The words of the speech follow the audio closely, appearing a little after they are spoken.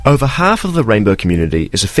Over half of the rainbow community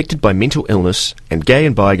is affected by mental illness, and gay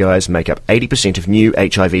and bi guys make up 80% of new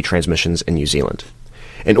HIV transmissions in New Zealand.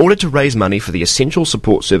 In order to raise money for the essential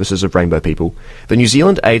support services of rainbow people, the New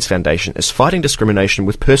Zealand AIDS Foundation is fighting discrimination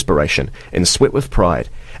with perspiration in Sweat with Pride,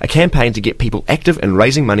 a campaign to get people active in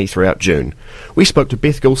raising money throughout June. We spoke to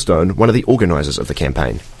Beth Goulstone, one of the organisers of the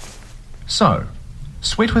campaign. So,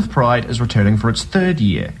 Sweat with Pride is returning for its third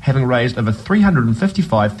year, having raised over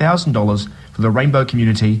 $355,000 for the rainbow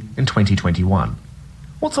community in 2021.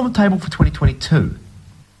 What's on the table for 2022?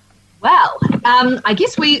 Well, I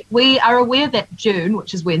guess we are aware that June,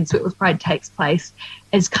 which is when Sweat with Pride takes place,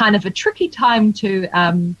 is kind of a tricky time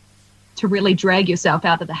to really drag yourself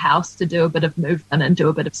out of the house to do a bit of movement and do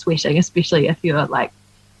a bit of sweating, especially if you're like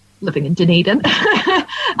living in Dunedin.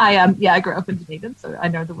 I grew up in Dunedin, so I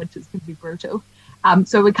know the winters can be brutal.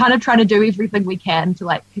 So we're kind of trying to do everything we can to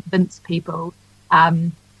like convince people,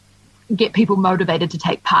 get people motivated to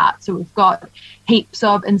take part. So we've got heaps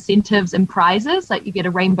of incentives and prizes, like you get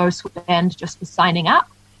a rainbow sweatband just for signing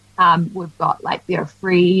up. We've got like there are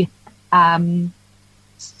free sweatshirts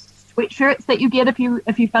that you get if you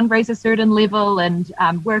fundraise a certain level, and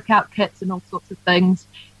workout kits and all sorts of things.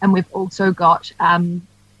 And we've also got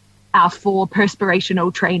our 4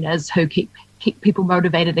 perspirational trainers who keep people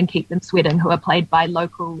motivated and keep them sweating, who are played by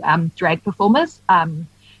local drag performers,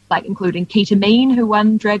 like including Keita Mean, who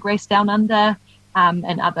won Drag Race Down Under,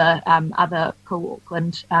 and other cool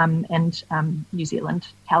Auckland and New Zealand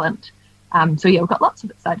talent. So yeah, we've got lots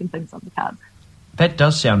of exciting things on the cards. That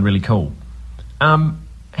does sound really cool. How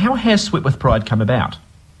has Sweat with Pride come about?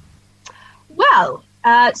 Well,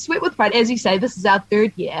 Sweat with Pride, as you say, this is our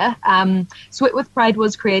third year. Sweat with Pride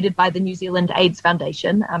was created by the New Zealand AIDS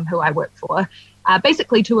Foundation, who I work for,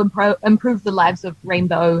 basically to improve the lives of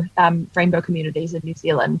rainbow communities in New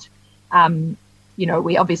Zealand.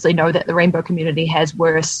 We obviously know that the rainbow community has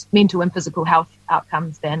worse mental and physical health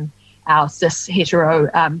outcomes than our cis hetero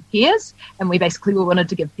peers, and we basically wanted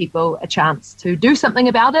to give people a chance to do something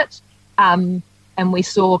about it. And we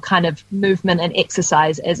saw kind of movement and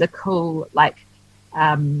exercise as a cool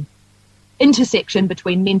intersection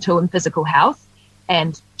between mental and physical health.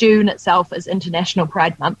 And June itself is International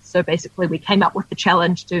Pride Month. So basically we came up with the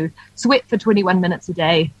challenge to sweat for 21 minutes a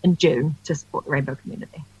day in June to support the rainbow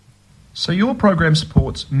community. So your program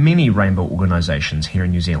supports many rainbow organisations here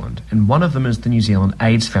in New Zealand, and one of them is the New Zealand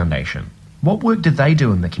AIDS Foundation. What work do they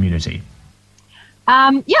do in the community?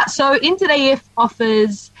 So NZAF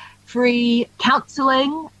offers free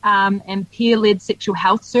counselling and peer-led sexual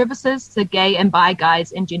health services to gay and bi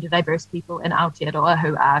guys and gender diverse people in Aotearoa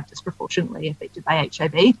who are disproportionately affected by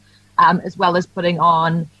HIV, as well as putting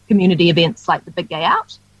on community events like the Big Gay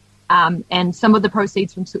Out. And some of the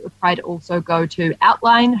proceeds from Sweat with Pride also go to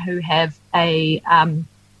Outline, who have a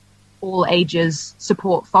all ages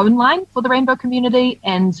support phone line for the rainbow community,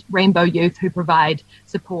 and Rainbow Youth, who provide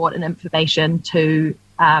support and information to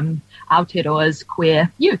Aotearoa's queer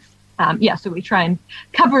youth. So we try and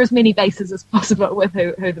cover as many bases as possible with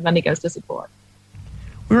who the money goes to support.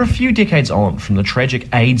 We're a few decades on from the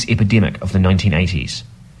tragic AIDS epidemic of the 1980s.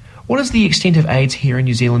 What is the extent of AIDS here in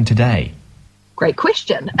New Zealand today? Great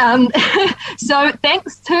question. So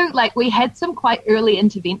thanks to, we had some quite early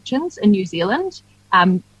interventions in New Zealand,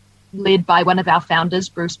 led by one of our founders,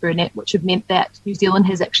 Bruce Burnett, which have meant that New Zealand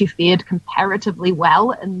has actually fared comparatively well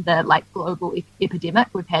in the, global epidemic.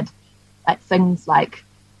 We've had, things like,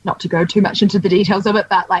 not to go too much into the details of it,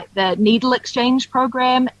 but the needle exchange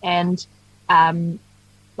program and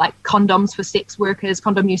condoms for sex workers,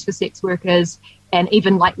 condom use for sex workers, and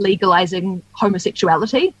even legalizing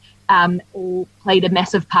homosexuality, all played a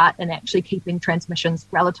massive part in actually keeping transmissions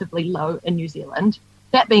relatively low in New Zealand.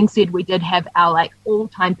 That being said, we did have our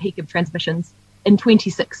all-time peak of transmissions in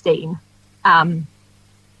 2016,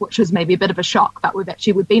 which was maybe a bit of a shock, but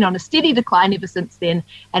we've been on a steady decline ever since then,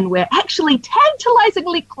 and we're actually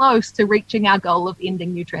tantalizingly close to reaching our goal of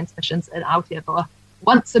ending new transmissions in Aotearoa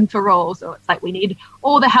once and for all. So it's we need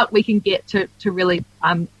all the help we can get to really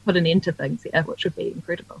put an end to things here, which would be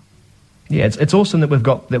incredible. Yeah, it's awesome that we've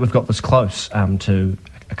got this close to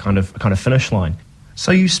a kind of finish line.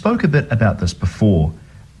 So you spoke a bit about this before,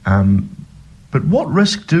 but what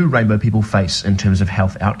risk do rainbow people face in terms of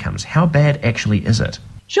health outcomes? How bad actually is it?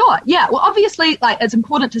 Sure. Yeah. Well, obviously, it's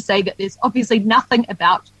important to say that there's obviously nothing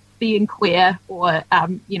about being queer or,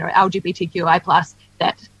 LGBTQI+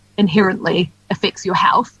 that inherently affects your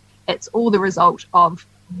health. It's all the result of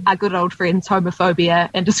our good old friends' homophobia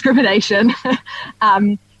and discrimination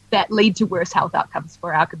that lead to worse health outcomes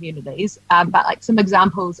for our communities. But some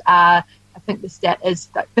examples are, I think the stat is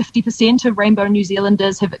that 50% of rainbow New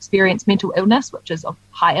Zealanders have experienced mental illness, which is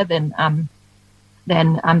higher than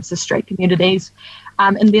than cis straight communities.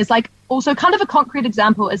 And there's like also kind of a concrete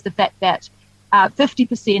example is the fact that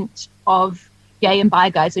 50% of gay and bi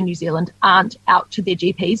guys in New Zealand aren't out to their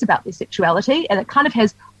GPs about their sexuality. And it kind of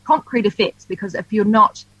has concrete effects because if you're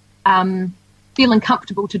not feeling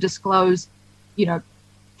comfortable to disclose,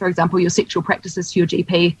 for example, your sexual practices to your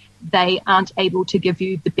GP, they aren't able to give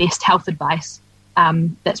you the best health advice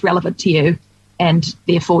that's relevant to you. And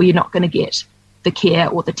therefore, you're not going to get the care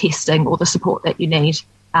or the testing or the support that you need,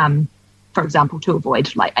 for example, to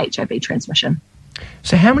avoid like HIV transmission.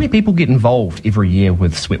 So how many people get involved every year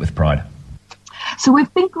with Sweat with Pride? So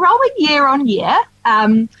we've been growing year on year.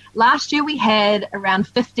 Last year we had around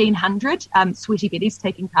 1,500 sweaty betties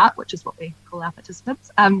taking part, which is what we call our participants.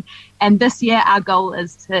 And this year our goal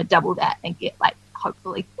is to double that and get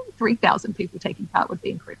hopefully 3,000 people taking part would be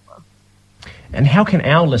incredible. And how can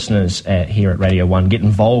our listeners here at Radio 1 get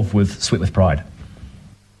involved with Sweat with Pride?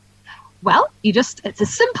 Well, it's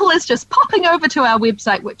as simple as just popping over to our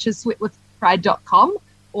website, which is sweatwithpride.com,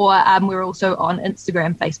 or we're also on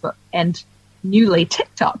Instagram, Facebook, and newly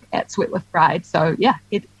TikTok at Sweat with Pride. So yeah,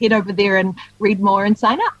 head over there and read more and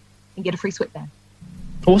sign up and get a free sweatband.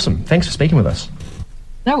 Awesome. Thanks for speaking with us.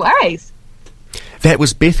 No worries. That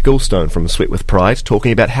was Beth Goulstone from Sweat with Pride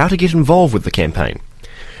talking about how to get involved with the campaign.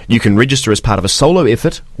 You can register as part of a solo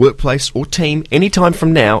effort, workplace or team anytime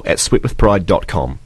from now at sweatwithpride.com.